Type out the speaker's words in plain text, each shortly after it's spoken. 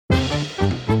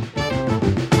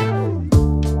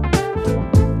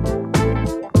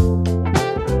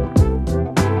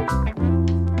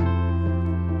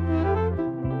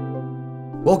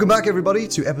Welcome back, everybody,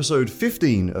 to episode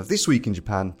 15 of This Week in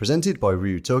Japan, presented by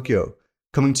Ryu Tokyo.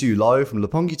 Coming to you live from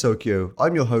Roppongi, Tokyo,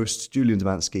 I'm your host, Julian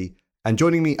Demansky, and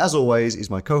joining me, as always, is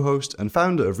my co-host and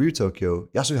founder of Ryu Tokyo,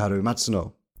 Yasuharu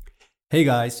Matsuno. Hey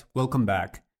guys, welcome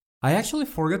back. I actually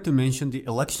forgot to mention the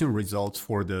election results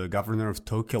for the governor of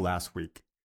Tokyo last week.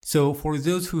 So for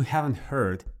those who haven't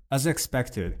heard, as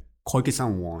expected,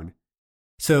 Koike-san won.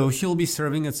 So she'll be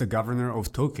serving as the governor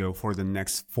of Tokyo for the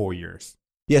next 4 years.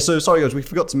 Yeah, so sorry guys, we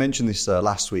forgot to mention this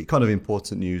last week. Kind of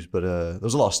important news, but there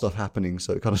was a lot of stuff happening,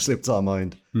 so it kind of slipped our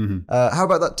mind. How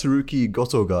about that Teruki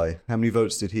Goto guy? How many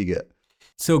votes did he get?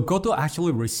 So Goto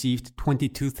actually received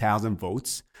 22,000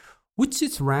 votes, which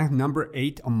is ranked number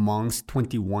 8 amongst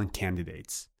 21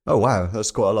 candidates. Oh wow,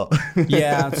 that's quite a lot.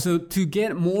 Yeah, so to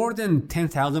get more than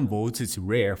 10,000 votes is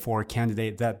rare for a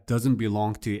candidate that doesn't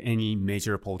belong to any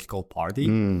major political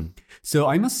party. So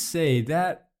I must say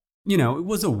that, it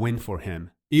was a win for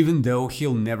him, even though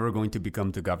he'll never going to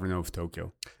become the governor of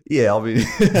Tokyo. Yeah, I mean,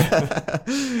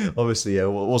 obviously,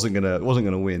 wasn't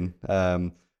gonna win.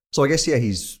 So I guess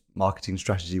his marketing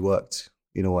strategy worked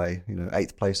in a way.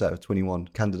 8th place out of 21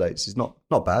 candidates is not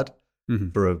bad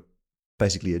for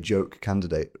basically a joke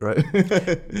candidate, right?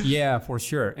 Yeah, for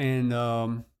sure. And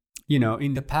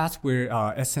in the past where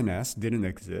SNS didn't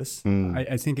exist,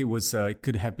 I think it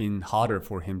could have been harder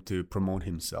for him to promote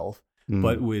himself.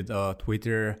 But with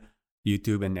Twitter,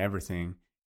 YouTube, and everything,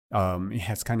 it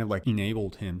has kind of like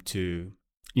enabled him to,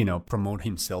 promote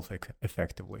himself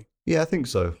effectively. Yeah, I think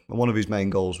so. And one of his main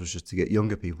goals was just to get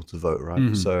younger people to vote,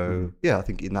 right? So, yeah, I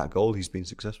think in that goal, he's been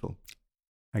successful.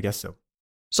 I guess so.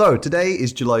 So, today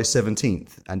is July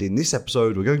 17th, and in this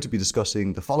episode, we're going to be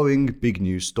discussing the following big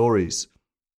news stories.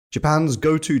 Japan's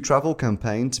Go-To Travel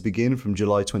campaign to begin from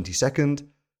July 22nd,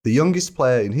 the youngest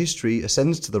player in history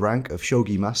ascends to the rank of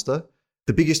Shogi Master,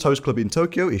 the biggest host club in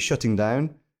Tokyo is shutting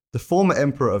down, the former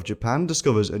emperor of Japan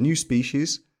discovers a new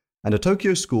species, and a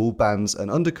Tokyo school bans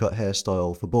an undercut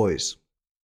hairstyle for boys.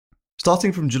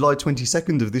 Starting from July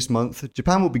 22nd of this month,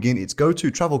 Japan will begin its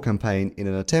Go-To Travel campaign in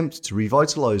an attempt to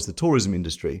revitalize the tourism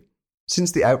industry.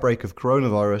 Since the outbreak of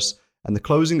coronavirus and the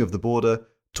closing of the border,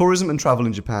 tourism and travel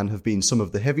in Japan have been some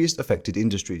of the heaviest affected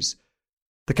industries.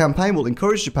 The campaign will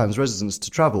encourage Japan's residents to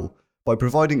travel by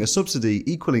providing a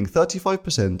subsidy equaling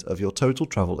 35% of your total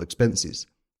travel expenses.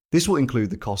 This will include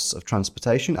the costs of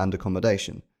transportation and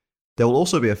accommodation. There will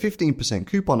also be a 15%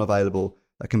 coupon available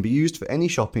that can be used for any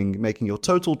shopping, making your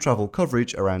total travel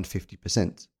coverage around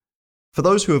 50%. For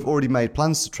those who have already made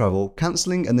plans to travel,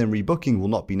 cancelling and then rebooking will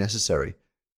not be necessary.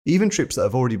 Even trips that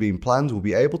have already been planned will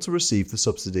be able to receive the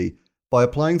subsidy by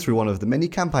applying through one of the many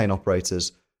campaign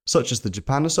operators, such as the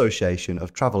Japan Association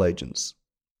of Travel Agents.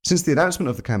 Since the announcement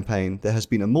of the campaign, there has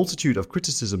been a multitude of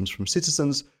criticisms from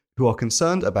citizens who are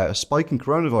concerned about a spike in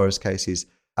coronavirus cases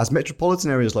as metropolitan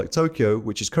areas like Tokyo,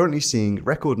 which is currently seeing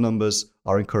record numbers,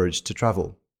 are encouraged to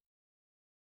travel.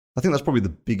 I think that's probably the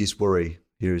biggest worry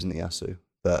here, isn't it, Yasu?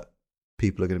 That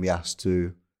people are going to be asked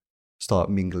to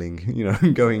start mingling,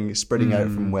 spreading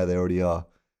out from where they already are.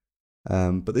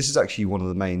 But this is actually one of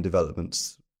the main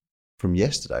developments from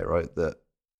yesterday, right? That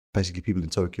basically people in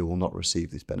Tokyo will not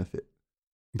receive this benefit.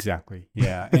 Exactly,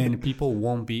 yeah. And people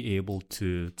won't be able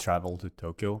to travel to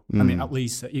Tokyo. I mean, at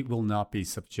least it will not be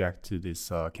subject to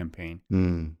this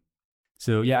campaign.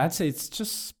 So, yeah, I'd say it's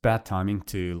just bad timing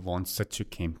to launch such a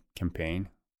campaign.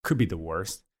 Could be the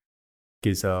worst.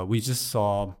 Because we just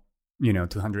saw,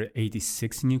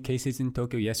 286 new cases in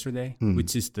Tokyo yesterday,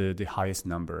 which is the highest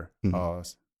number,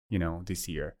 this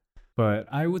year. But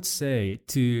I would say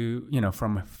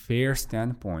from a fair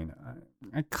standpoint,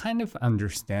 I kind of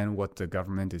understand what the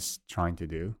government is trying to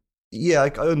do. Yeah, I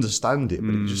understand it,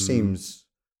 but it just seems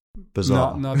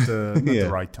bizarre. Not the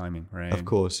right timing, right? Of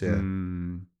course, yeah.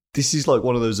 This is like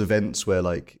one of those events where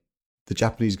like the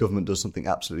Japanese government does something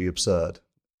absolutely absurd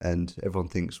and everyone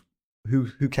thinks,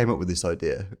 who came up with this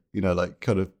idea? Like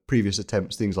kind of previous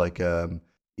attempts, things like, like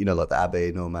the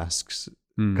Abe no masks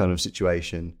kind of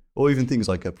situation. Or even things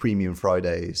like a Premium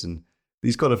Fridays and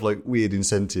these kind of like weird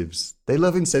incentives. They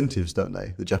love incentives, don't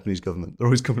they? The Japanese government. They're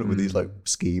always coming up with these like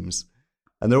schemes.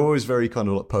 And they're always very kind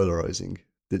of like polarizing.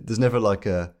 There's never like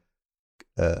a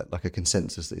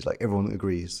consensus. It's like everyone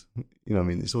agrees. You know what I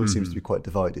mean? This always seems to be quite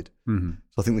divided. So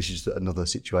I think this is just another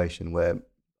situation where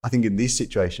I think in this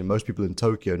situation, most people in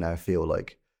Tokyo now feel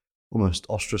like almost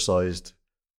ostracized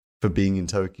for being in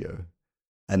Tokyo.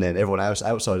 And then everyone else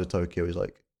outside of Tokyo is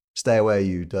like, stay away,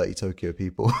 you dirty Tokyo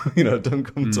people. Don't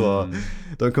come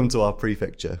to our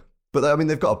prefecture. But I mean,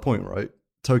 they've got a point, right?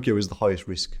 Tokyo is the highest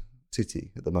risk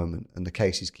city at the moment, and the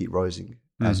cases keep rising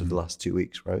as of the last 2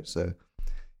 weeks, right? So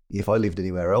if I lived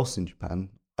anywhere else in Japan,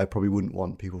 I probably wouldn't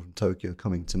want people from Tokyo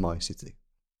coming to my city.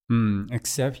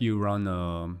 Except you run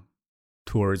a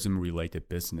tourism-related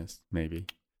business, maybe.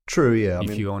 True, yeah.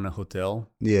 If you own a hotel,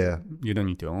 yeah, you don't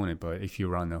need to own it. But if you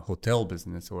run a hotel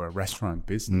business or a restaurant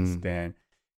business, then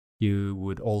you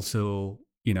would also,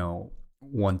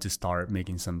 want to start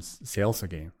making some sales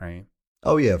again, right?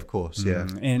 Oh yeah, of course, yeah.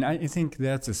 And I think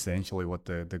that's essentially what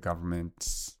the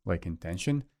government's like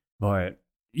intention. But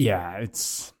yeah,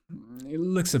 it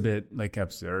looks a bit like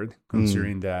absurd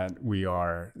considering that we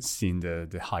are seeing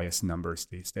the highest numbers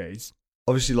these days.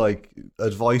 Obviously, like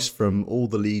advice from all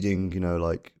the leading,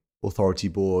 like authority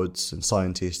boards and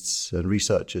scientists and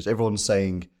researchers, everyone's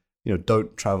saying,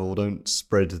 don't travel, don't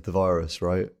spread the virus,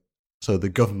 right? So the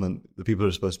government, the people who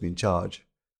are supposed to be in charge,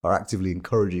 are actively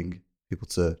encouraging people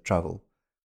to travel.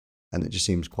 And it just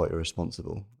seems quite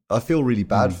irresponsible. I feel really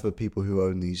bad for people who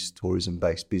own these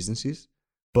tourism-based businesses.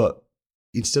 But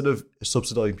instead of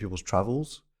subsidizing people's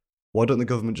travels, why don't the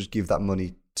government just give that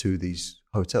money to these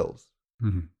hotels?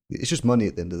 It's just money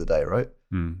at the end of the day, right?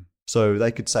 So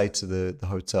they could say to the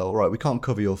hotel, right, we can't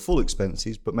cover your full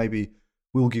expenses, but maybe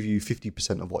we'll give you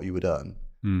 50% of what you would earn.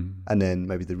 And then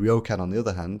maybe the ryokan, on the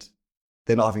other hand,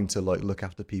 they're not having to like look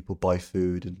after people, buy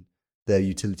food, and their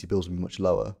utility bills will be much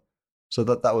lower. So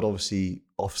that would obviously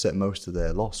offset most of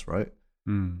their loss, right?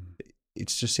 It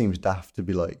just seems daft to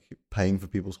be like paying for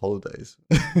people's holidays,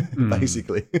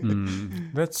 basically.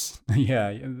 That's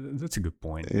a good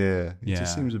point. Yeah, it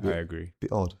just seems a bit, I agree.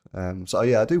 Bit odd. So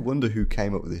yeah, I do wonder who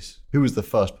came up with this. Who was the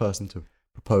first person to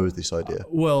propose this idea?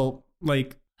 Well,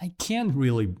 like I can't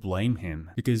really blame him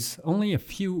because only a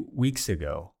few weeks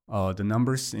ago, the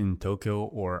numbers in Tokyo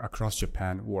or across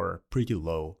Japan were pretty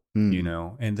low.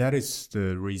 And that is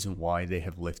the reason why they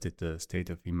have lifted the state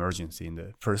of emergency in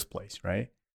the first place, right?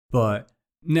 But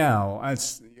now,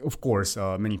 as of course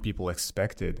many people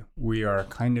expected, we are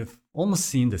kind of almost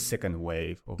seeing the second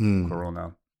wave of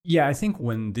Corona. Yeah, I think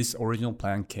when this original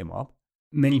plan came up,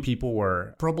 many people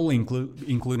were probably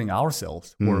including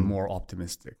ourselves were more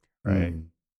optimistic, right?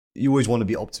 You always want to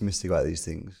be optimistic about these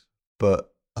things,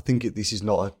 but I think this is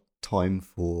not a time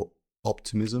for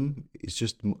optimism.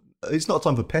 It's not a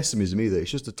time for pessimism either.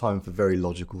 It's just a time for very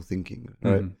logical thinking,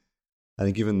 right?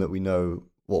 And given that we know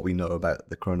what we know about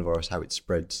the coronavirus, how it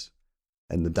spreads,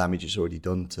 and the damage it's already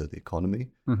done to the economy,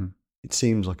 it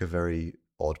seems like a very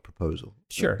odd proposal.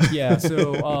 Sure. Yeah.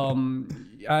 So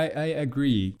I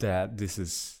agree that this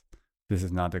is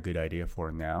not a good idea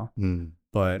for now.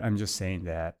 But I'm just saying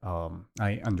that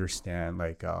I understand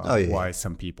why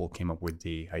some people came up with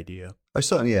the idea. I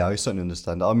certainly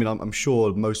understand. I mean, I'm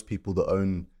sure most people that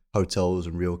own hotels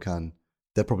and ryokan,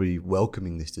 they're probably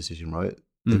welcoming this decision, right?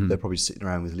 They're probably sitting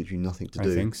around with literally nothing to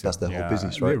do. I think so. That's their whole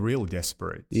business, right? They're real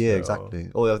desperate. Yeah, exactly.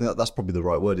 Oh, I think that's probably the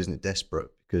right word, isn't it? Desperate.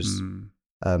 Because,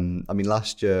 I mean,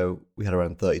 last year we had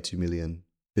around 32 million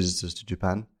visitors to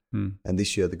Japan. And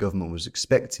this year the government was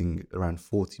expecting around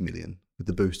 40 million with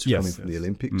the boost coming from the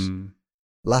Olympics.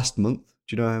 Last month,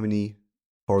 do you know how many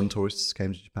foreign tourists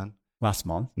came to Japan? Last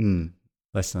month?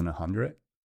 Less than 100?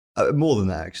 More than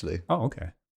that, actually. Oh,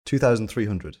 okay.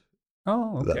 2,300.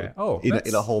 Oh, okay.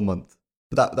 In a whole month.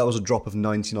 But that was a drop of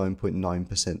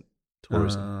 99.9%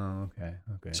 tourism.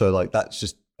 Okay. So like that's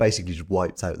just basically just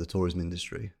wiped out the tourism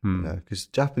industry, because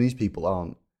Japanese people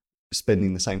aren't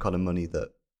spending the same kind of money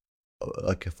that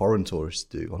like a foreign tourists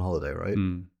do on holiday, right?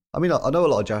 I mean, I know a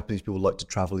lot of Japanese people like to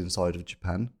travel inside of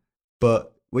Japan,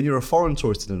 but when you're a foreign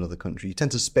tourist in another country, you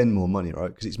tend to spend more money, right?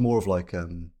 Because it's more of like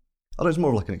it's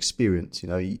more of like an experience.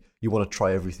 You want to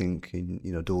try everything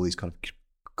and do all these kind of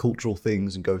cultural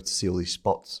things and go to see all these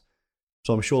spots.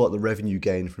 So I'm sure like the revenue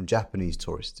gain from Japanese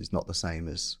tourists is not the same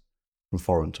as from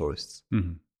foreign tourists.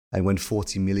 And when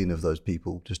 40 million of those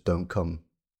people just don't come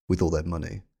with all their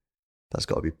money, that's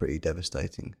got to be pretty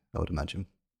devastating, I would imagine.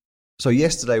 So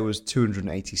yesterday was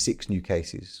 286 new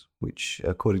cases, which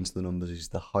according to the numbers is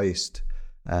the highest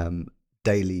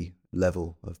daily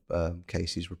level of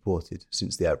cases reported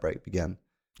since the outbreak began.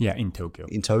 Yeah, in Tokyo.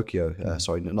 In Tokyo,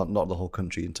 sorry, not the whole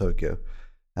country, in Tokyo.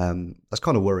 That's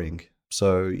kind of worrying.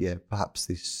 So yeah, perhaps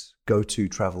this go-to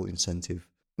travel incentive,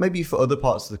 maybe for other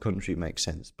parts of the country it makes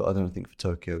sense, but I don't think for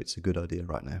Tokyo it's a good idea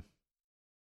right now.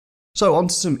 So on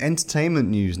to some entertainment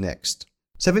news next.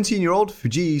 17-year-old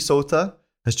Fujii Sota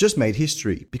has just made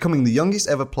history, becoming the youngest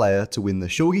ever player to win the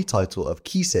shogi title of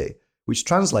Kisei, which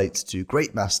translates to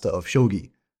Great Master of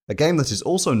Shogi, a game that is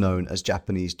also known as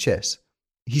Japanese chess.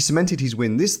 He cemented his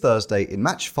win this Thursday in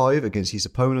match 5 against his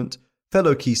opponent,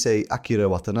 fellow Kisei Akira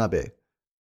Watanabe.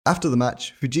 After the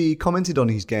match, Fujii commented on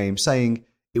his game, saying,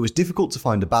 "It was difficult to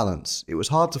find a balance. It was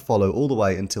hard to follow all the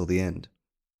way until the end."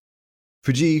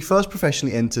 Fujii first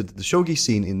professionally entered the shogi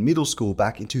scene in middle school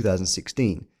back in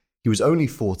 2016. He was only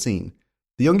 14,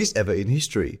 the youngest ever in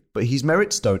history, but his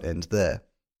merits don't end there.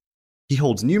 He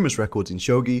holds numerous records in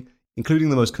shogi, including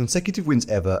the most consecutive wins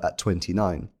ever at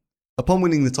 29. Upon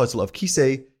winning the title of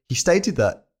Kisei, he stated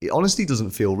that it honestly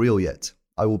doesn't feel real yet.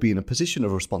 I will be in a position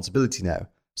of responsibility now,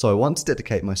 so I want to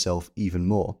dedicate myself even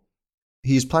more.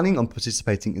 He is planning on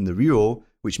participating in the Ryo,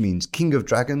 which means King of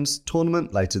Dragons,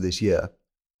 tournament later this year.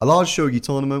 A large shogi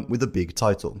tournament with a big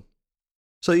title.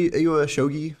 So are you a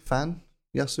shogi fan,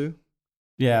 Yasu?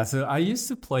 Yeah, so I used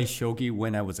to play shogi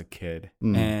when I was a kid,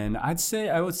 and I'd say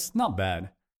I was not bad.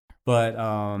 But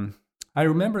I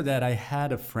remember that I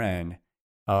had a friend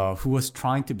who was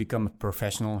trying to become a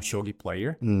professional shogi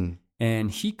player,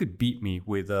 and he could beat me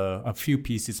with a few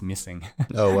pieces missing.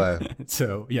 Oh, wow.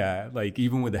 So, yeah, like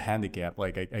even with the handicap,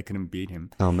 like I couldn't beat him.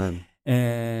 Oh, man.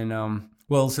 And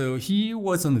well, so he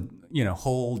was on a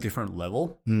whole different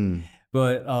level,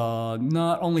 but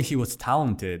not only he was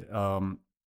talented,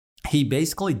 he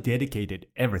basically dedicated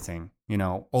everything,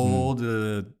 all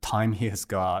the time he has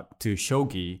got to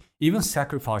shogi, even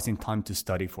sacrificing time to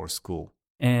study for school.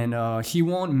 And he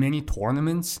won many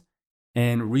tournaments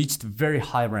and reached very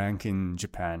high rank in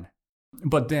Japan.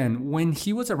 But then when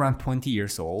he was around 20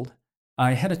 years old,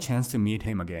 I had a chance to meet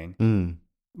him again.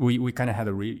 We kind of had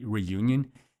a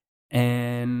reunion.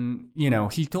 And,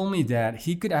 he told me that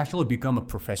he could actually become a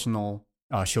professional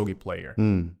shogi player.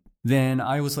 Then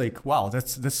I was like, wow,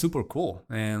 that's super cool.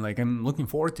 And like, I'm looking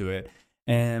forward to it.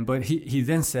 But he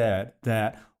then said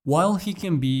that while he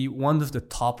can be one of the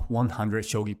top 100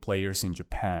 shogi players in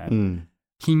Japan,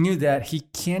 he knew that he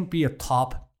can't be a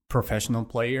top professional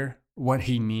player. What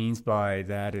he means by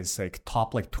that is like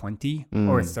top like 20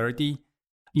 or 30.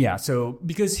 Yeah, so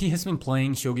because he has been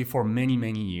playing shogi for many,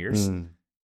 many years,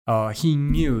 he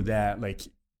knew that like,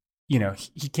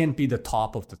 he can't be the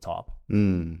top of the top.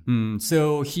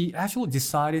 So he actually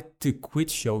decided to quit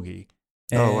shogi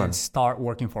and start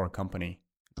working for a company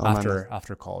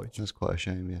after college. That's quite a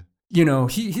shame, yeah.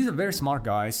 He's a very smart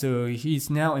guy, so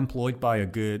he's now employed by a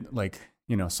good,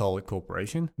 solid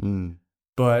corporation.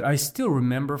 But I still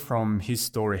remember from his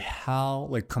story how,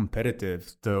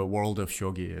 competitive the world of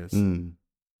shogi is.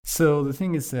 So the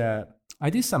thing is that I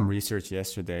did some research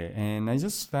yesterday, and I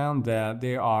just found that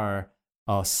there are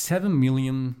 7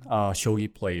 million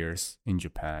shogi players in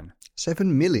Japan.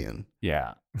 7 million?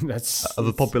 Yeah, that's of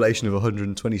a population of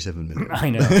 127 million. I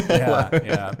know. Yeah,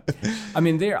 yeah. I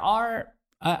mean, there are.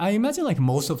 I imagine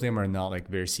most of them are not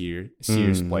very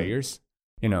serious players.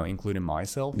 Including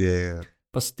myself. Yeah.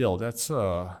 But still, that's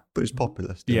But it's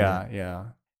popular still. Yeah.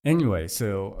 Anyway,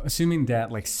 so assuming that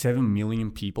 7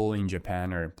 million people in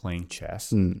Japan are playing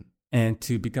chess. And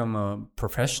to become a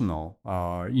professional,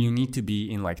 you need to be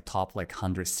in top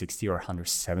 160 or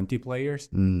 170 players.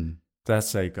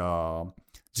 That's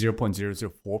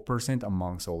 0.004%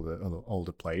 amongst all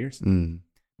the players.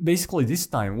 Basically, this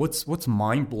time, what's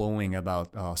mind blowing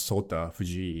about Sota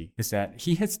Fujii is that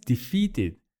he has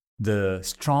defeated the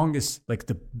strongest,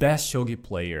 the best shogi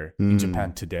player in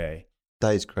Japan today.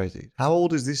 That is crazy. How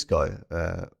old is this guy,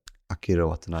 Akira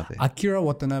Watanabe? Akira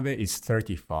Watanabe is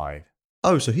 35.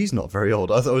 Oh, so he's not very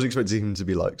old. I was expecting him to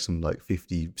be some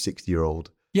 50, 60-year-old.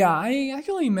 Yeah, I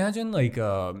actually imagine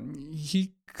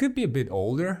he could be a bit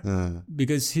older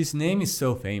because his name is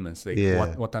so famous.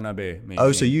 Watanabe. Maybe.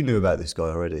 Oh, so you knew about this guy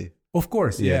already? Of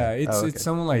course, yeah. It's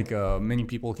someone many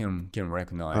people can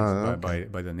recognize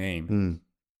by the name.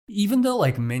 Even though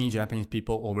many Japanese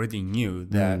people already knew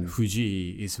that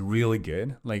Fujii is really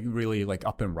good, really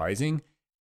up and rising,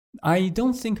 I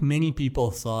don't think many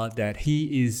people thought that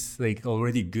he is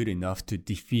already good enough to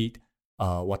defeat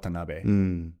Watanabe.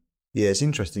 Yeah, it's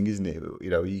interesting, isn't it?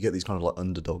 You get these kind of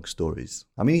underdog stories.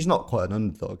 I mean, he's not quite an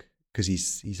underdog because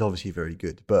he's obviously very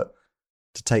good, but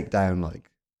to take down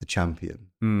the champion,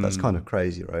 that's kind of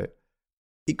crazy, right?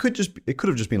 It could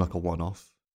have just been a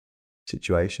one-off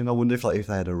situation. I wonder if they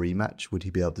had a rematch, would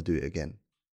he be able to do it again?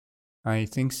 I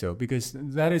think so, because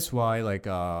that is why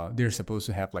they're supposed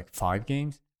to have 5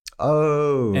 games.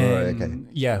 Oh, right, okay.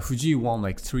 Yeah, Fujii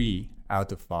won 3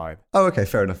 out of 5. Oh, okay,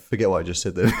 fair enough. Forget what I just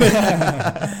said there.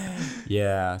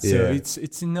 Yeah, so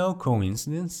it's no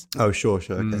coincidence. Oh, sure,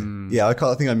 okay. Yeah, I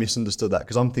think I misunderstood that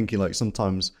because I'm thinking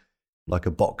sometimes a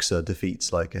boxer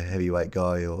defeats a heavyweight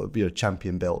guy or a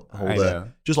champion belt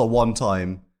holder just one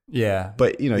time. Yeah,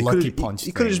 but he could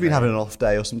have just been having an off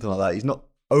day or something like that. He's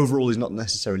not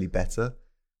necessarily better,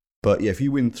 but yeah, if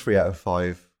you win 3 out of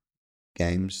 5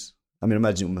 games, I mean,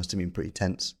 imagine it must have been pretty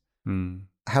tense.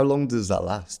 How long does that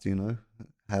last? Do you know?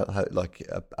 How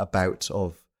a bout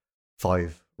of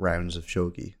 5 rounds of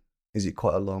shogi? Is it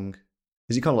quite a long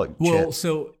Is it kind of like Well, chess?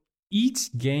 so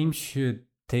each game should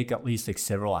take at least like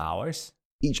several hours.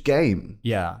 Each game?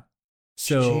 Yeah.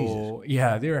 So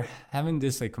yeah, they're having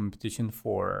this like competition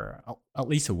for at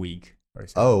least a week or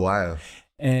so. Oh, wow.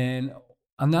 And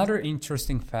another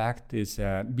interesting fact is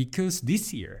that because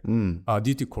this year,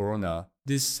 due to Corona,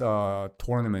 this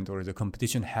tournament or the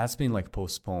competition has been like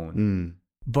postponed.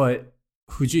 But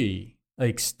Fuji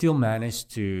like still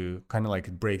managed to kind of like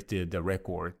break the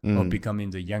record of becoming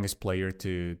the youngest player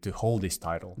to hold this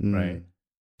title, right?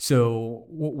 So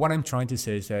what I'm trying to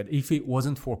say is that if it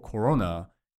wasn't for Corona,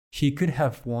 he could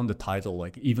have won the title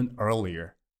like even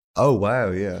earlier. Oh, wow,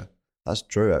 yeah. That's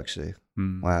true, actually.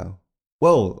 Wow.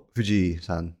 Well,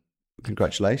 Fuji-san,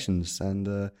 congratulations.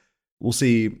 And we'll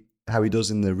see how he does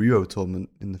in the Rio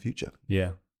tournament in the future.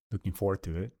 Yeah, looking forward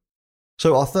to it.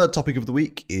 So our third topic of the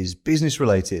week is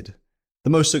business-related.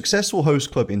 The most successful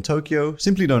host club in Tokyo,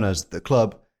 simply known as The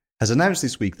Club, has announced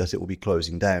this week that it will be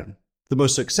closing down. The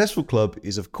most successful club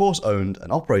is of course owned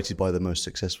and operated by the most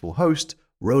successful host,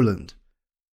 Roland.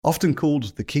 Often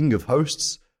called the king of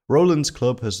hosts, Roland's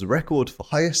club has the record for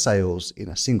highest sales in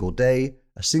a single day,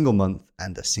 a single month,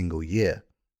 and a single year.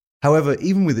 However,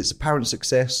 even with its apparent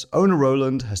success, owner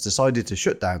Roland has decided to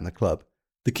shut down the club.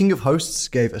 The king of hosts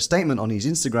gave a statement on his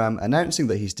Instagram announcing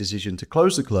that his decision to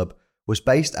close the club was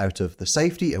based out of the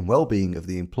safety and well-being of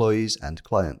the employees and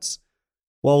clients.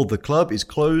 While the club is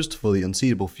closed for the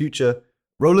unseeable future,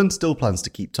 Roland still plans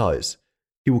to keep ties.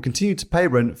 He will continue to pay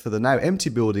rent for the now empty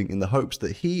building in the hopes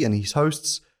that he and his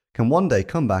hosts can one day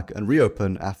come back and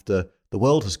reopen after the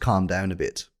world has calmed down a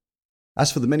bit.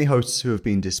 As for the many hosts who have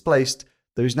been displaced,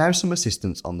 there is now some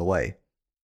assistance on the way.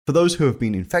 For those who have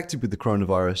been infected with the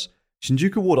coronavirus,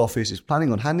 Shinjuku Ward Office is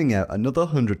planning on handing out another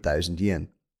 100,000 yen.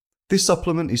 This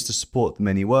supplement is to support the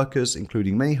many workers,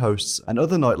 including many hosts and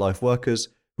other nightlife workers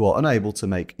who are unable to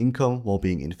make income while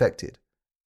being infected.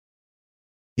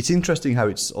 It's interesting how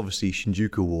it's obviously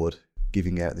Shinjuku Ward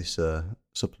giving out this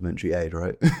supplementary aid,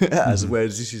 right?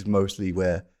 Whereas this is mostly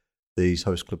where these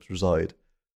host clubs reside.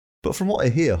 But from what I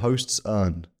hear, hosts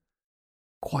earn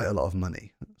quite a lot of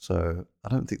money. So I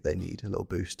don't think they need a little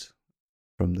boost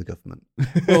from the government.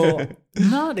 Well,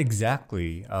 not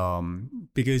exactly.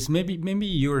 Because maybe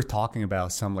you're talking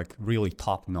about some like really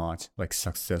top-notch, like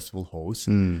successful hosts.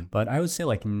 But I would say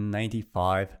like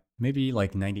 95, maybe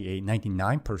like 98,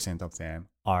 99% of them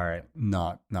are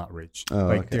not rich.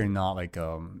 They're not like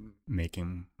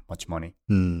making much money.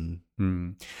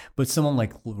 But someone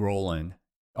like Roland,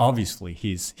 obviously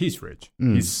he's rich.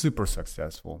 He's super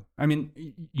successful. I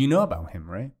mean, you know about him,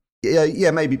 right?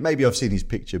 Yeah. Maybe I've seen his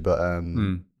picture, but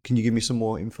can you give me some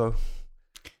more info?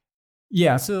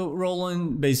 Yeah, so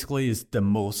Roland basically is the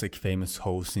most like famous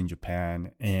host in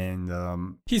Japan,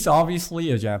 and he's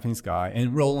obviously a Japanese guy,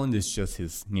 and Roland is just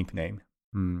his nickname.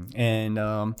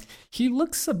 And he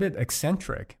looks a bit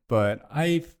eccentric, but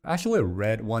I've actually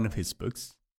read one of his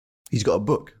books. He's got a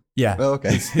book? Yeah. Oh,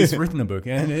 okay. He's written a book,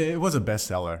 and it was a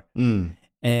bestseller.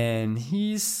 And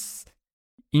he's,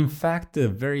 in fact, a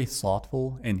very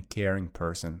thoughtful and caring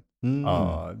person.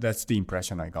 That's the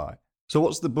impression I got. So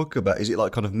what's the book about? Is it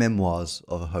like kind of memoirs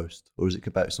of a host, or is it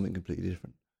about something completely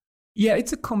different? Yeah,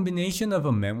 it's a combination of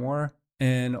a memoir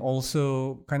and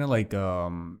also kind of like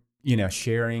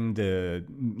sharing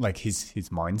his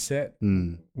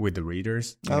mindset with the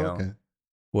readers. You know, okay.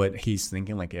 What he's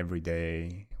thinking like every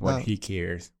day, what he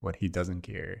cares, what he doesn't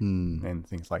care, and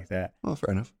things like that. Oh,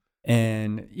 fair enough.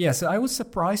 And yeah, so I was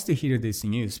surprised to hear this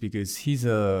news because he's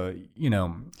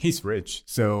rich.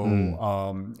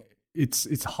 So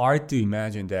it's hard to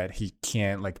imagine that he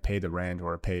can't like pay the rent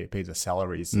or pay the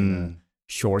salaries in a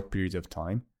short period of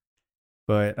time.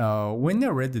 But when I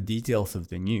read the details of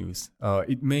the news,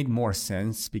 it made more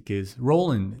sense because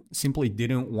Roland simply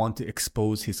didn't want to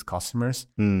expose his customers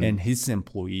and his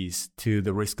employees to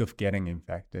the risk of getting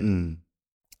infected.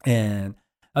 And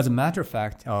as a matter of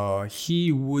fact,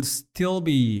 he would still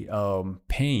be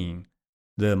paying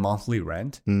the monthly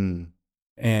rent.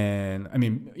 And I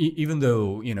mean, even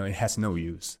though, it has no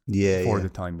use for the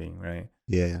time being, right?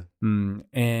 Yeah.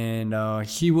 And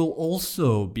he will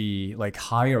also be like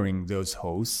hiring those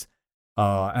hosts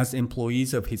as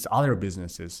employees of his other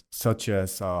businesses, such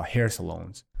as hair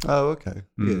salons. Oh, okay.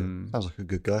 Yeah. Sounds like a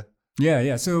good guy.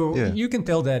 Yeah. So you can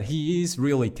tell that he is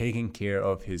really taking care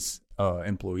of his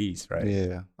employees, right?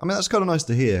 Yeah. I mean, that's kind of nice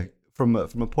to hear from a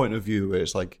point of view where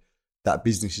it's like that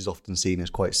business is often seen as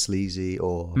quite sleazy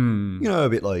or, a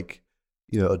bit like,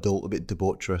 adult, a bit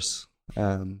debaucherous.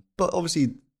 But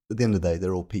obviously, at the end of the day,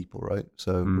 they're all people, right?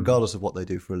 So regardless of what they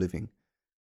do for a living,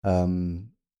 they're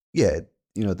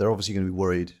obviously going to be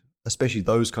worried, especially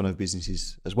those kind of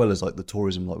businesses, as well as like the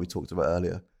tourism, like we talked about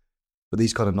earlier. But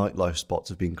these kind of nightlife spots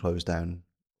have been closed down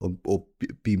or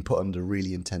being put under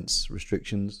really intense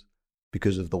restrictions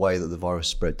because of the way that the virus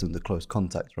spreads under close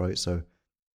contact, right? So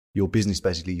your business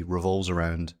basically revolves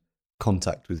around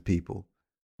contact with people,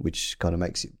 which kind of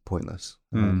makes it pointless.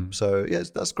 So yeah,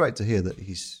 that's great to hear that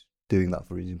he's doing that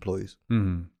for his employees.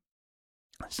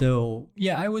 So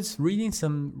yeah, I was reading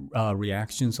some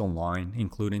reactions online,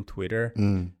 including Twitter.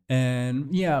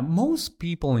 And yeah, most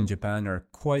people in Japan are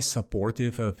quite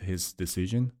supportive of his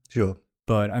decision. Sure.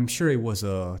 But I'm sure it was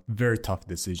a very tough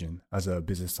decision as a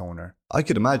business owner. I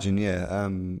could imagine, yeah. I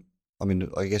mean,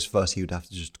 I guess first he would have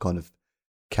to just kind of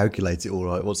calculate it all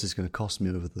right. What's this going to cost me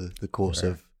over the course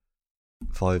of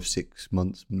 5-6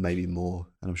 months, maybe more?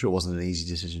 And I'm sure it wasn't an easy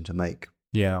decision to make.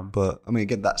 Yeah. But I mean,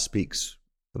 again, that speaks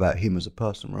about him as a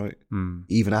person, right?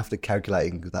 Even after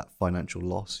calculating that financial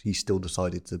loss, he still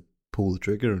decided to pull the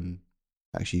trigger and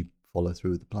actually follow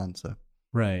through with the plan. So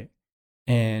right.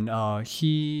 And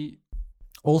he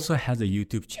also has a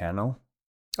YouTube channel.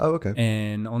 Oh, okay.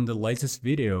 And on the latest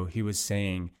video, he was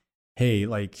saying, hey,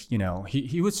 like, you know,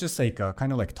 he was just like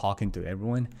kind of like talking to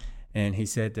everyone. And he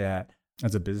said that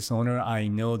as a business owner, I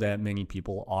know that many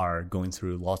people are going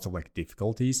through lots of like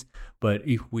difficulties, but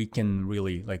if we can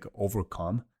really like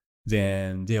overcome,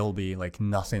 then there'll be like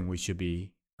nothing we should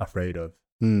be afraid of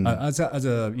as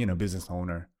a you know, business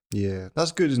owner. Yeah,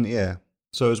 that's good, isn't it? Yeah.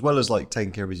 So as well as like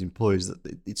taking care of his employees,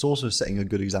 it's also setting a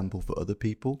good example for other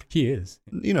people. He is.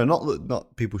 You know,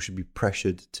 not people should be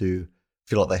pressured to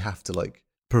feel like they have to like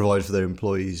provide for their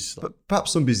employees. But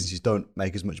perhaps some businesses don't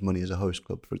make as much money as a host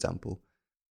club, for example.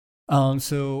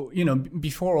 So, you know,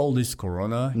 before all this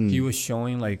corona, he was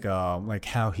showing like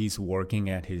how he's working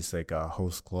at his like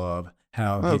host club,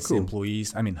 how his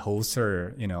employees, I mean, hosts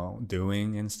are, you know,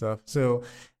 doing and stuff. So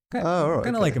kind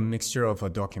of like a mixture of a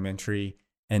documentary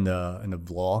and a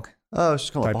vlog. Oh, it's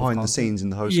just kind of like behind the scenes in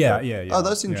the host club. Yeah. Oh,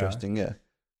 that's interesting, yeah.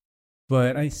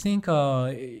 But I think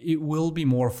it will be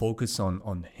more focused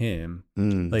on him,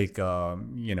 like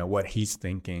you know, what he's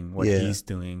thinking, what he's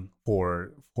doing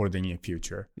for the near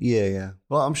future. Yeah.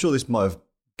 Well, I'm sure this might have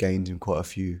gained him quite a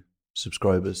few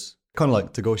subscribers. Kind of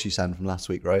like Tagoshi-san from last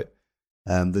week, right?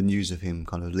 The news of him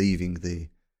kind of leaving the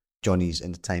Johnny's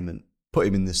Entertainment put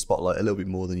him in the spotlight a little bit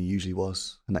more than he usually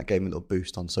was, and that gave him a little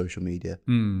boost on social media.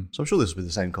 So I'm sure this will be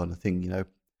the same kind of thing, you know.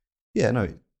 Yeah, no,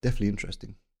 definitely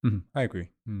interesting. I agree.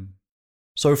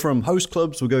 So from host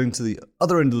clubs, we're going to the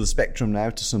other end of the spectrum now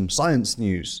to some science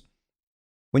news.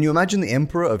 When you imagine the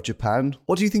Emperor of Japan,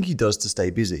 what do you think he does to stay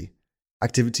busy?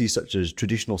 Activities such as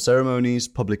traditional ceremonies,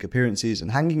 public appearances,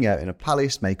 and hanging out in a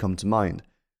palace may come to mind.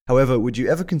 However, would you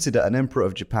ever consider an Emperor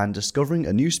of Japan discovering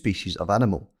a new species of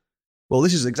animal? Well,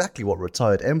 this is exactly what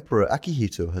retired Emperor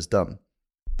Akihito has done.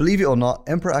 Believe it or not,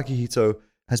 Emperor Akihito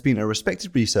has been a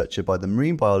respected researcher by the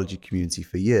marine biology community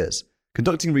for years,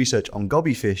 conducting research on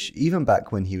goby fish even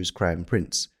back when he was crown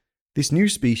prince. This new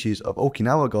species of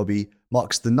Okinawa goby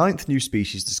marks the 9th new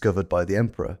species discovered by the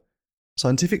emperor.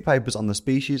 Scientific papers on the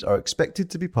species are expected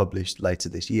to be published later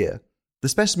this year. The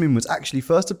specimen was actually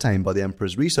first obtained by the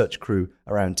emperor's research crew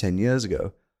around 10 years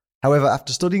ago. However,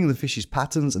 after studying the fish's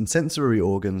patterns and sensory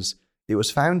organs, it was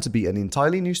found to be an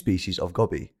entirely new species of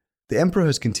goby. The emperor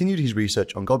has continued his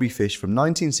research on goby fish from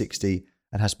 1960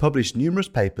 and has published numerous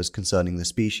papers concerning the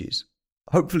species.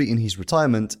 Hopefully in his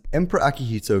retirement, Emperor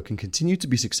Akihito can continue to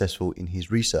be successful in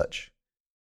his research.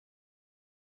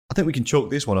 I think we can chalk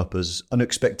this one up as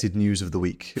unexpected news of the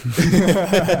week.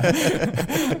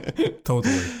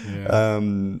 Totally.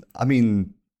 Yeah. I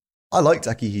mean, I liked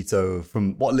Akihito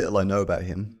from what little I know about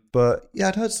him. But yeah,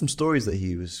 I'd heard some stories that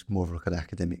he was more of like an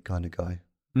academic kind of guy.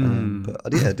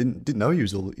 But yeah, I didn't know he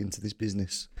was all into this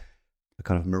business.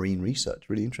 Kind of marine research,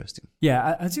 really interesting.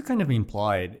 Yeah, as you kind of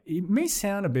implied, it may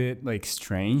sound a bit like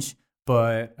strange,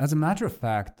 but as a matter of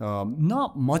fact,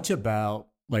 not much about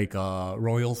like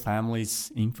royal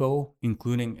family's info,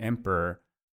 including emperor,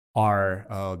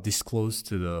 are disclosed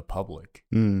to the public.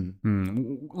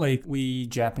 Like we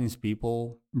Japanese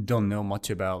people don't know much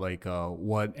about like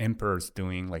what emperor's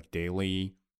doing like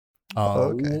daily,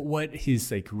 what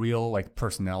his like real like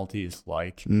personality is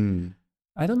like.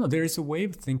 I don't know. There's a way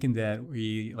of thinking that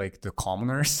we, like the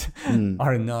commoners,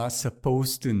 are not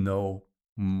supposed to know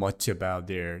much about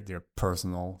their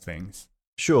personal things.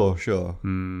 Sure.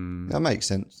 That makes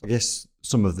sense. I guess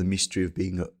some of the mystery of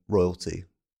being royalty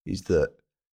is that,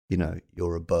 you know,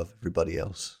 you're above everybody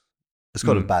else. As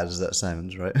kind of bad as that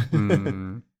sounds, right?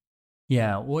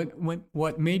 Yeah.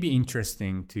 What may be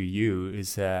interesting to you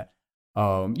is that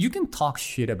you can talk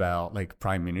shit about like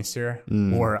prime minister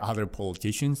or other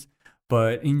politicians.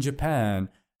 But in Japan,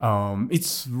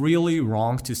 It's really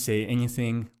wrong to say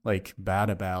anything like bad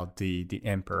about the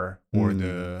emperor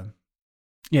or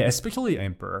especially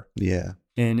emperor. Yeah.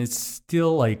 And it's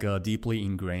still like deeply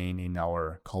ingrained in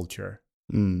our culture.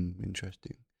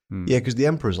 Interesting. Yeah, because the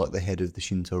emperor is like the head of the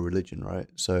Shinto religion, right?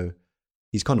 So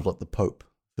he's kind of like the pope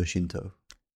for Shinto.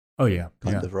 Oh yeah,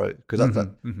 kind of, right? Because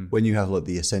when you have like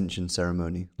the ascension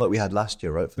ceremony, like we had last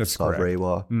year, right, for the start of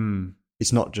Reiwa,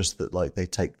 it's not just that like they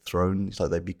take the throne; it's like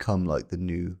they become like the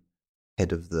new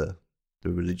head of the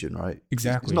religion, right?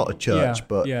 Exactly. It's not a church,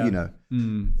 but you know,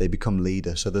 they become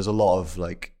leader. So there's a lot of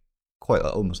like quite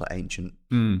like, almost like ancient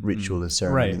ritual and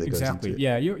ceremony that goes into it.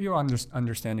 Yeah, your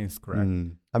understanding is correct.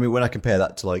 I mean, when I compare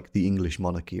that to like the English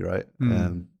monarchy, right?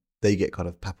 They get kind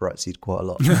of paparazzi'd quite a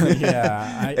lot.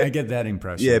 Yeah, I get that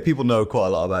impression. Yeah, people know quite a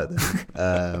lot about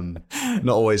them.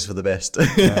 Not always for the best.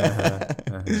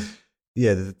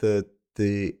 Yeah,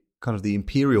 the kind of the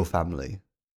imperial family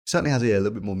certainly has a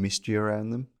little bit more mystery around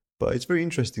them. But it's very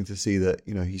interesting to see that,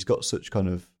 you know, he's got such kind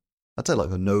of, I'd say like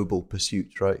a noble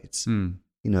pursuit, right? It's, you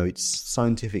know, it's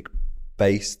scientific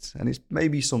based and it's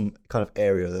maybe some kind of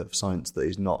area of science that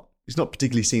is not, it's not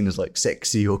particularly seen as like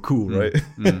sexy or cool, right?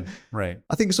 Right.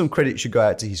 I think some credit should go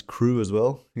out to his crew as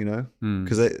well, you know,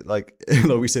 because like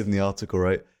we said in the article,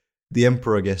 right? The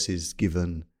emperor, I guess, is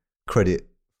given credit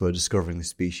for discovering the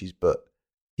species, but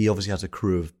he obviously has a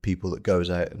crew of people that goes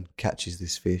out and catches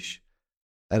this fish.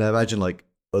 And I imagine like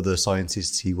other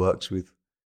scientists he works with,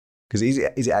 because is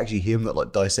it actually him that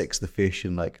like dissects the fish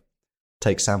and like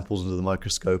takes samples under the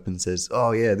microscope and says,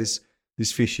 oh yeah, this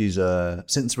fish's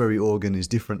sensory organ is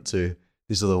different to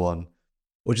this other one?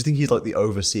 Or do you think he's like the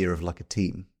overseer of like a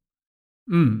team?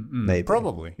 Maybe.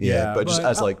 Probably. Yeah, but just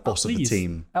as like boss of the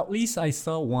team. At least I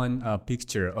saw one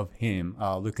picture of him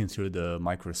looking through the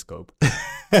microscope.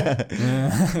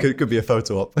 could be a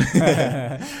photo op.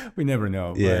 We never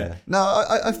know. Yeah. No,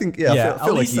 I think, I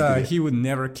feel at like he would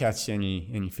never catch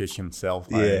any fish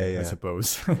himself, I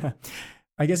suppose.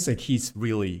 I guess like he's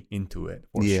really into it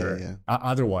for sure. Yeah.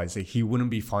 Otherwise, like, he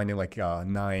wouldn't be finding like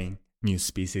 9 new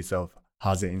species of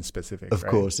haze in specific. Of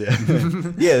course, yeah.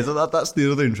 Yeah, so that's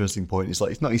the other interesting point. It's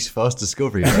like it's not his first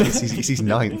discovery, right? It's his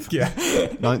ninth.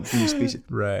 Ninth new species.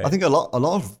 Right. I think a lot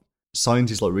of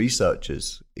scientists, like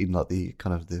researchers in like the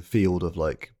kind of the field of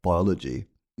like biology,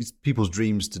 it's people's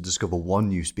dreams to discover 1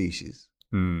 new species,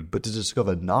 but to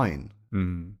discover 9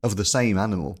 of the same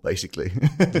animal, basically.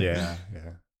 Yeah.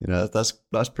 You know,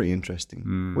 that's pretty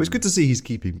interesting. Well, it's good to see he's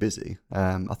keeping busy.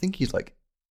 I think he's like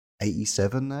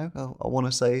 87 now, I want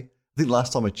to say. I think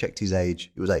last time I checked his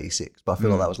age, it was 86, but I feel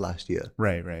like that was last year.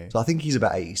 Right. So I think he's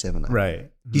about 87 now.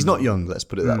 Right. He's not young, let's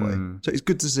put it that way. So it's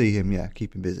good to see him,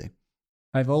 keeping busy.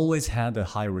 I've always had a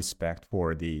high respect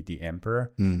for the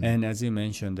emperor. And as you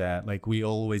mentioned that, like, we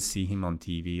always see him on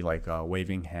TV, like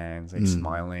waving hands, like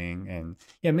smiling. And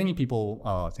many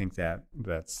people think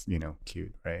that's, you know,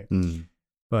 cute, right?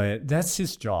 But that's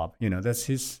his job, you know, that's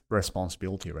his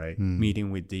responsibility, right?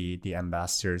 Meeting with the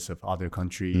ambassadors of other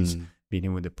countries,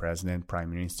 meeting with the president, prime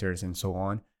ministers, and so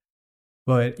on.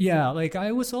 But like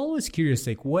I was always curious,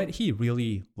 like what he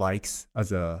really likes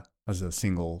as a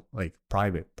single, like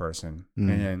private person.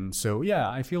 And so,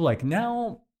 I feel like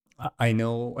now I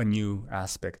know a new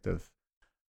aspect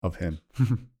of him.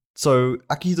 So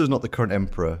Akihito's not the current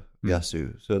emperor,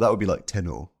 Yasu. So that would be like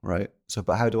Tenno, right? So,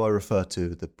 but how do I refer to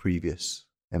the previous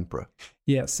emperor?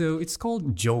 Yeah, so it's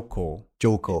called Joko.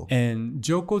 And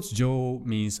Joko's Jo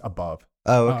means above.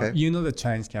 Oh, okay. You know the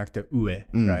Chinese character Ue,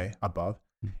 right? Above.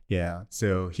 Yeah,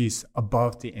 so he's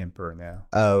above the emperor now.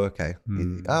 Oh, okay.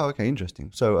 Oh, okay, interesting.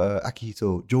 So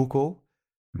Akihito Joko,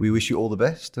 we wish you all the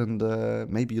best, and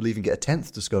maybe you'll even get a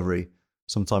 10th discovery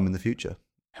sometime in the future.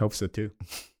 Hope so too.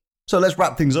 So let's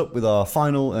wrap things up with our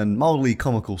final and mildly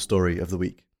comical story of the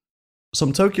week.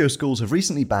 Some Tokyo schools have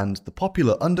recently banned the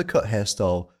popular undercut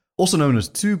hairstyle, also known as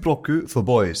tsubroku for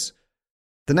boys.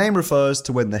 The name refers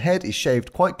to when the head is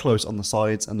shaved quite close on the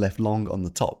sides and left long on the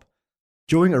top.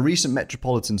 During a recent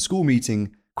metropolitan school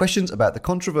meeting, questions about the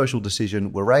controversial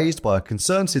decision were raised by a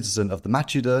concerned citizen of the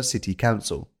Machida City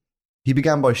Council. He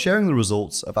began by sharing the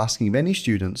results of asking many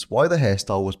students why the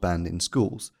hairstyle was banned in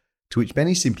schools, to which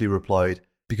many simply replied,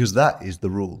 because that is the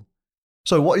rule.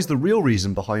 So what is the real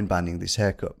reason behind banning this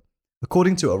haircut?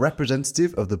 According to a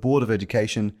representative of the Board of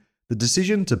Education, the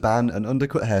decision to ban an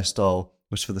undercut hairstyle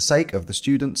was for the sake of the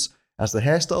students, as the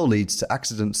hairstyle leads to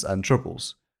accidents and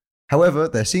troubles. However,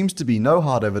 there seems to be no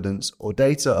hard evidence or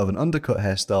data of an undercut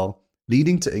hairstyle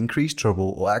leading to increased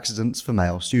trouble or accidents for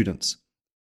male students.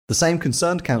 The same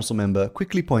concerned council member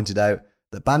quickly pointed out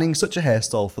that banning such a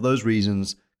hairstyle for those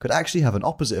reasons could actually have an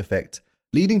opposite effect,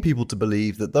 leading people to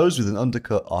believe that those with an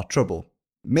undercut are trouble.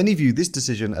 Many view this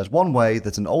decision as one way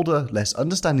that an older, less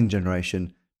understanding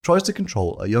generation tries to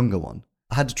control a younger one.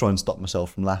 I had to try and stop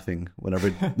myself from laughing when I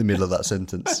read the middle of that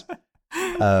sentence.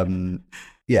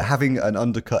 Having an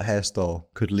undercut hairstyle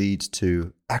could lead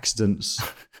to accidents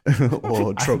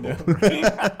or trouble.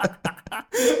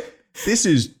 This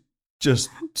is just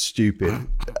stupid.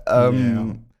 I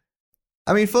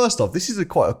mean, first off, this is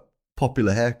quite a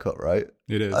popular haircut, right?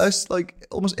 It is. It's like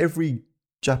almost every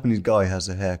Japanese guy has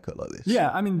a haircut like this.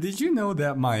 Yeah, I mean, did you know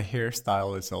that my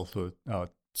hairstyle is also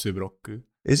tsuburoku?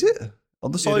 Is it?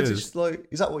 On the sides, is. it's like,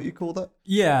 is that what you call that?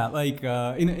 Yeah, like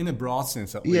in a broad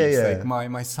sense at least. Yeah. Like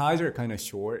my sides are kind of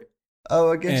short.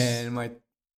 Oh, I guess. And my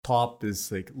top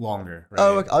is like longer, right?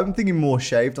 Oh, okay. I'm thinking more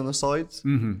shaved on the sides.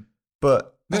 Mm-hmm.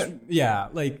 But yeah,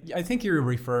 like I think you're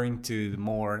referring to the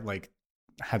more like,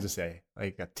 how to say,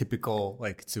 like a typical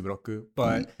like tsuburoku.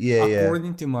 But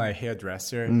according to my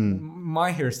hairdresser,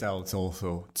 my hairstyle is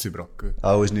also tsuburoku.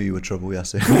 I always knew you were trouble,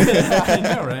 Yasu. I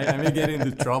know, right? I may get into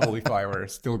trouble if I were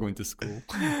still going to school.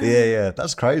 Yeah,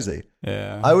 that's crazy.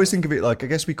 Yeah. I always think of it like, I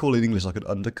guess we call it in English like an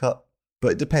undercut,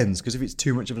 but it depends, because if it's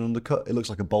too much of an undercut, it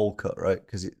looks like a bowl cut, right?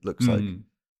 Because it looks like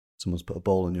someone's put a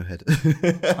bowl on your head.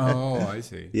 Oh, I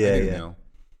see. Yeah, I didn't know.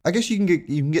 I guess you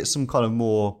can get some kind of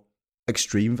more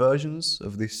extreme versions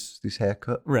of this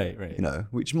haircut, right? You know,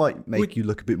 which might make you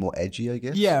look a bit more edgy, I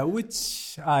guess. Yeah,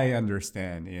 which I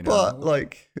understand. You know, but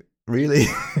like, really,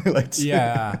 like,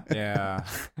 yeah.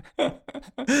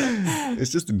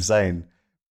 It's just insane.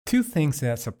 Two things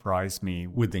that surprised me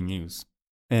with the news,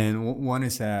 and one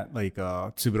is that like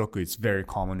tsuburoku is very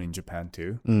common in Japan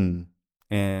too,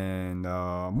 and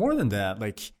more than that,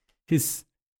 like his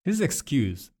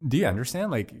excuse, do you understand?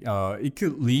 Like, it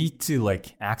could lead to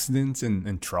like accidents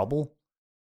and trouble.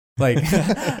 Like,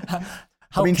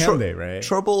 how can they, right?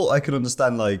 Trouble, I can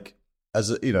understand. Like,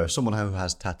 as someone who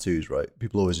has tattoos, right?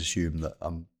 People always assume that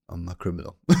I'm a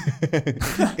criminal,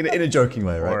 in a joking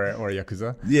way, right? Or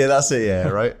yakuza. Yeah, that's it. Yeah,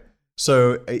 right.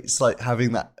 So it's like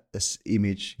having this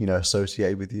image,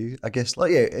 associated with you. I guess,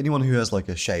 like, anyone who has like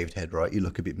a shaved head, right? You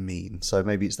look a bit mean. So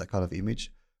maybe it's that kind of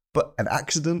image. But an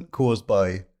accident caused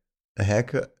by a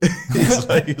haircut?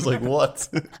 He's like, what?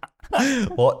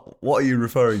 What are you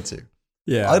referring to?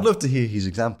 Yeah. I'd love to hear his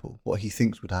example, what he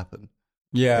thinks would happen.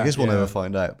 Yeah. I guess we'll never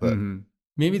find out, but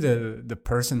maybe the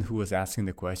person who was asking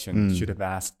the question should have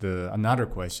asked another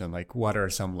question, like what are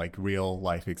some like real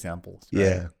life examples? Right?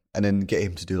 Yeah. And then get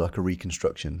him to do like a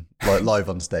reconstruction, like live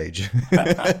on stage.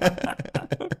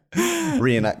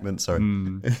 Reenactment, sorry.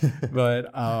 But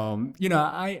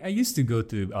I used to go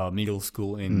to middle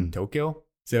school in Tokyo.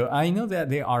 So I know that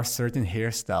there are certain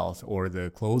hairstyles or the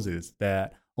clothes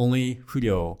that only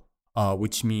furyo,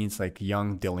 which means like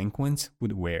young delinquents,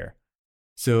 would wear.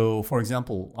 So for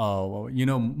example,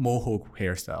 mohawk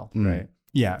hairstyle, right?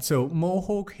 Yeah, so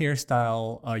mohawk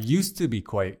hairstyle used to be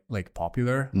quite like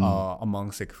popular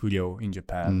amongst like furyo in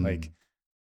Japan, like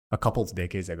a couple of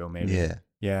decades ago, maybe.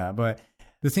 Yeah, but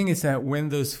the thing is that when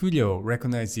those furyo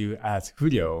recognize you as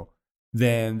furyo,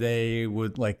 then they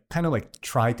would like kind of like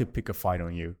try to pick a fight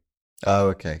on you. Oh,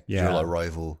 okay. Yeah. You're like a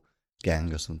rival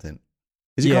gang or something.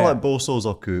 Is it kind of like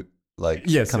Bosozoku, like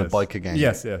kind of biker gang?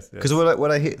 Yes. Because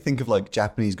when I think of like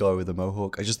Japanese guy with a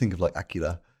mohawk, I just think of like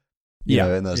Akira. You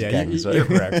know, in those gangs, right? You're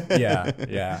correct.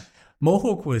 Yeah.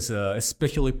 Mohawk was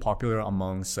especially popular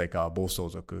amongst like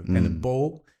Bosozoku. And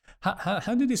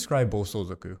how do you describe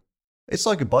Bosozoku? It's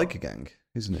like a biker gang,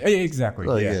 isn't it? Exactly.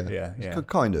 Like, yeah.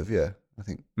 Kind of, I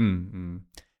think.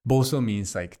 Boso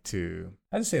means like to,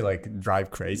 I'd say like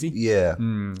drive crazy. Yeah.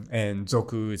 And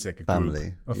zoku is like a family.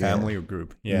 Group, a family or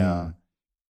group. Yeah.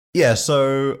 Yeah,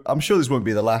 so I'm sure this won't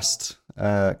be the last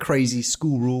crazy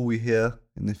school rule we hear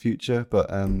in the future, but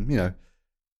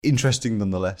interesting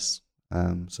nonetheless.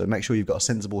 So make sure you've got a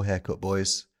sensible haircut,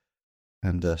 boys,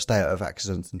 and stay out of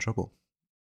accidents and trouble.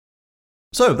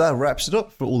 So that wraps it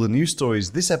up for all the news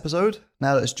stories this episode.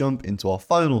 Now let's jump into our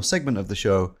final segment of the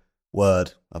show,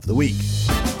 Word of the Week.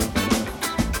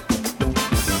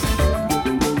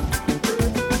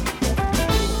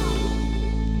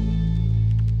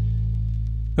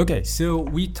 Okay, so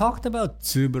we talked about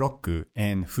tsuburoku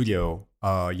and furyo,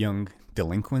 young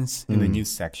delinquents, in the news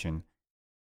section.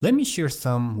 Let me share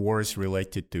some words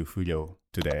related to furyo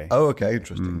today. Oh, okay,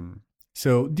 interesting.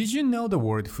 So, did you know the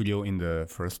word furyo in the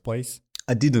first place?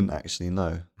 I didn't actually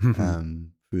know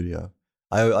furyo.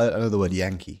 I know the word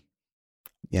Yankee.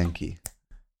 Yankee.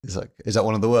 Is that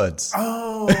one of the words?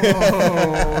 Oh,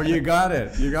 you got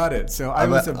it. So I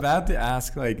was about to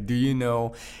ask, like, do you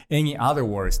know any other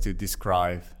words to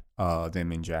describe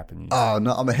them in Japanese? Oh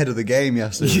no, I'm ahead of the game,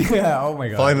 yes. Yeah. Oh my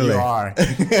God. Finally, you are.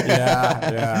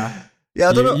 Yeah. Yeah,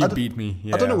 I don't know. You beat me.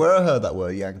 Yeah. I don't know where I heard that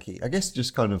word Yankee. I guess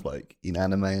just kind of like in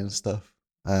anime and stuff.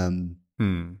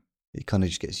 It kind of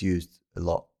just gets used a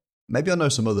lot. Maybe I know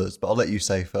some others, but I'll let you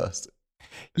say first.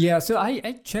 Yeah, so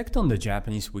I checked on the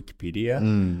Japanese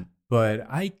Wikipedia, but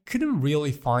I couldn't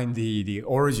really find the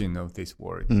origin of this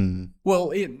word.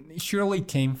 Well, it surely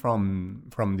came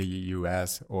from the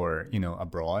US or,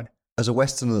 abroad. As a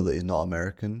Westerner that is not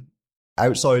American,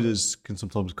 outsiders can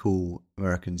sometimes call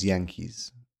Americans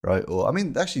Yankees, right? Or, I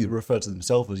mean, actually refer to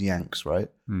themselves as Yanks, right?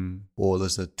 Or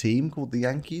there's a team called the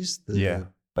Yankees, the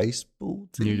baseball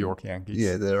team. New York Yankees.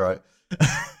 Yeah, they're right.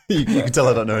 you can tell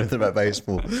I don't know anything about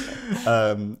baseball.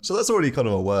 So that's already kind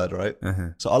of a word, right?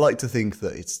 So I like to think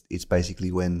that it's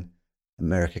basically when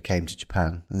America came to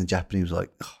Japan and the Japanese were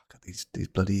like, oh God, these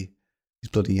bloody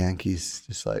Yankees,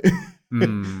 just like.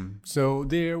 So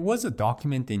there was a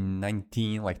document in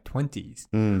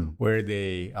 1920s where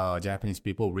the Japanese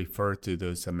people referred to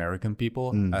those American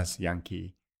people as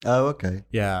Yankee. Oh, okay.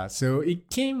 Yeah, so it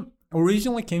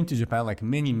originally came to Japan like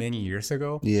many years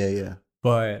ago. Yeah.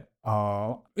 But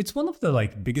it's one of the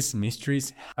like biggest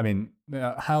mysteries. I mean,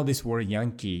 how this word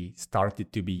Yankee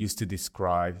started to be used to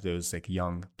describe those like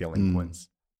young delinquents.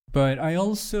 But I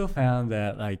also found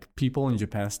that like people in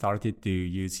Japan started to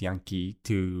use Yankee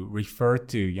to refer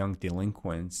to young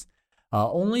delinquents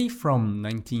only from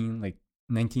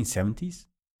 1970s.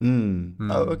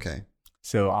 Oh, okay.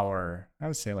 So I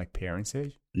would say like parents'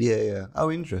 age. Yeah.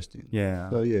 Oh, interesting. Yeah.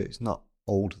 So yeah, it's not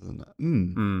older than that.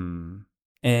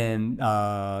 And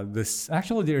there's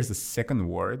a second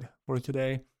word for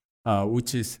today,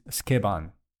 which is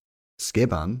skeban.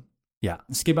 Skeban? Yeah,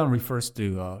 skeban refers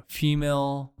to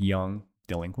female young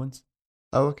delinquents.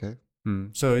 Oh, okay.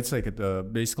 So it's like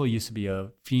basically used to be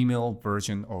a female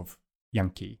version of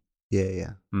Yankee.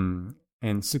 Yeah.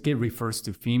 And suke refers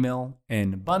to female,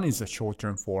 and ban is a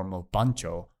short-term form of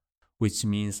bancho, which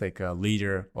means like a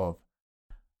leader of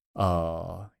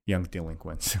young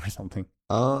delinquents or something.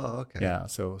 Oh, okay. Yeah,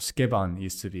 so skeban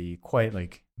used to be quite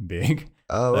like big.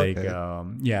 Oh, like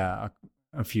okay.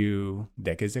 A few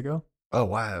decades ago. Oh,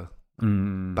 wow.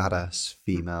 Badass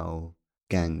female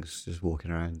gangs just walking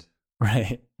around,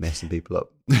 right, messing people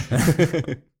up.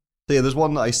 So yeah, there's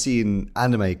one that I see in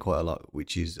anime quite a lot,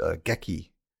 which is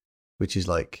geki, which is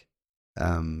like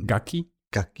gaki.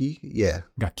 Yeah,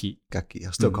 Gaki. I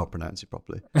still can't pronounce it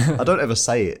properly. I don't ever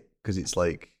say it because it's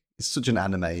like it's such an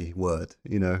anime word,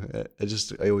 I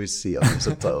always see it on the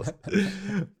subtitles.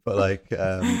 But like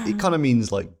it kind of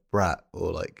means like brat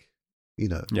or like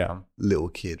little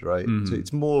kid, right? So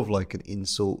it's more of like an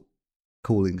insult,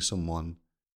 calling someone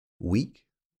weak.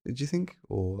 Did you think,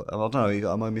 or I don't know?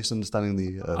 Am I misunderstanding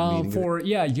the meaning? For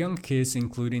young kids,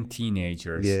 including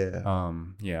teenagers.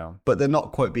 Yeah. But they're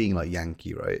not quite being like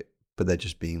Yankee, right? But they're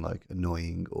just being like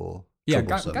annoying or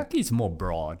troublesome. Gaki is more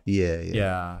broad.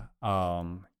 Yeah.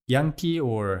 Yankee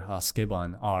or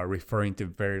skeban are referring to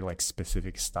very like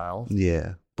specific styles.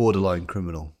 Yeah, borderline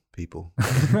criminal people.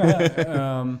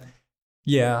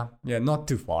 Yeah, not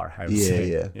too far, I would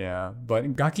say. Yeah.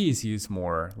 But gaki is used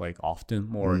more like often,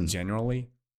 more generally.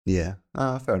 Yeah,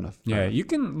 fair enough. Yeah, you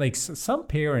can like some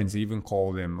parents even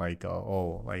call them like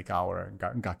like our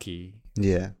gaki.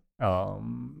 Yeah.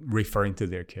 Referring to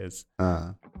their kids.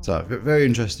 So very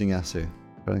interesting, Asu.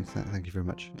 Thank you very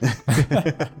much.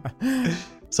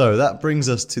 So that brings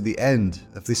us to the end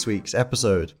of this week's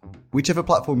episode. Whichever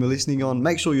platform you're listening on,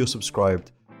 make sure you're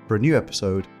subscribed for a new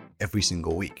episode every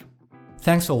single week.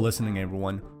 Thanks for listening,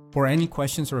 everyone. For any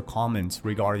questions or comments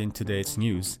regarding today's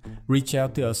news, reach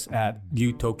out to us at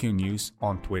View Tokyo News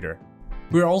on Twitter.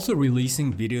 We're also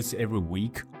releasing videos every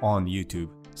week on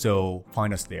YouTube, so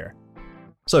find us there.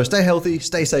 So stay healthy,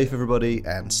 stay safe, everybody,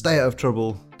 and stay out of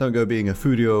trouble. Don't go being a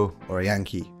Furio or a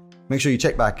Yankee. Make sure you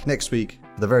check back next week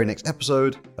for the very next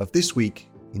episode of This Week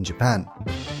in Japan.